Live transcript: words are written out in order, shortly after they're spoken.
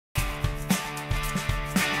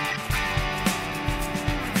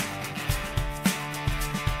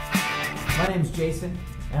name's Jason,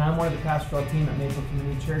 and I'm one of the pastoral team at Maple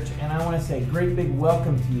Community Church, and I want to say a great big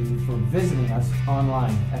welcome to you for visiting us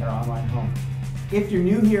online at our online home. If you're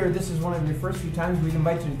new here, this is one of your first few times, we'd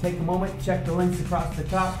invite you to take a moment, check the links across the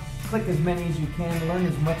top, click as many as you can, learn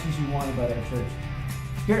as much as you want about our church.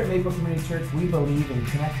 Here at Maple Community Church, we believe in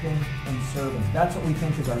connecting and serving. That's what we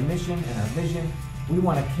think is our mission and our vision. We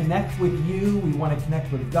want to connect with you, we want to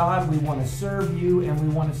connect with God, we want to serve you, and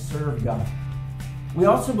we want to serve God. We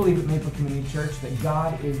also believe at Maple Community Church that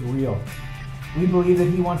God is real. We believe that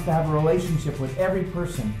He wants to have a relationship with every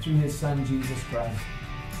person through His Son, Jesus Christ.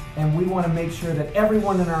 And we want to make sure that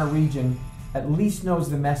everyone in our region at least knows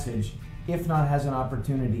the message, if not has an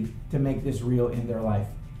opportunity to make this real in their life.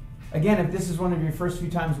 Again, if this is one of your first few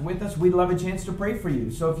times with us, we'd love a chance to pray for you.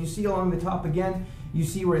 So if you see along the top again, you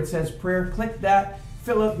see where it says prayer, click that,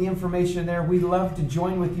 fill out the information there. We'd love to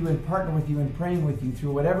join with you and partner with you in praying with you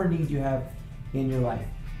through whatever need you have in your life.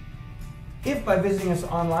 If by visiting us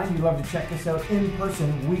online you'd love to check us out in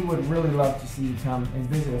person, we would really love to see you come and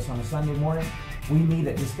visit us on a Sunday morning. We meet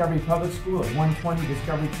at Discovery Public School at 120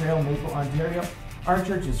 Discovery Trail, Maple, Ontario. Our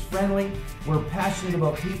church is friendly, we're passionate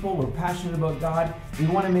about people, we're passionate about God. We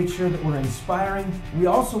want to make sure that we're inspiring. We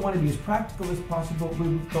also want to be as practical as possible,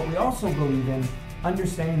 but we also believe in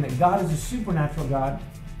understanding that God is a supernatural God,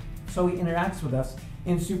 so He interacts with us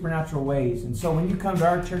in supernatural ways. And so when you come to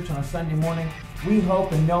our church on a Sunday morning, we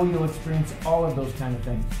hope and know you'll experience all of those kind of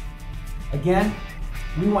things. Again,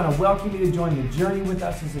 we want to welcome you to join the journey with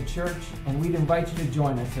us as a church, and we'd invite you to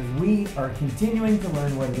join us as we are continuing to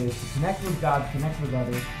learn what it is to connect with God, connect with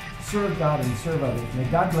others, serve God, and serve others. May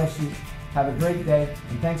God bless you. Have a great day,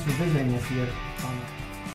 and thanks for visiting us here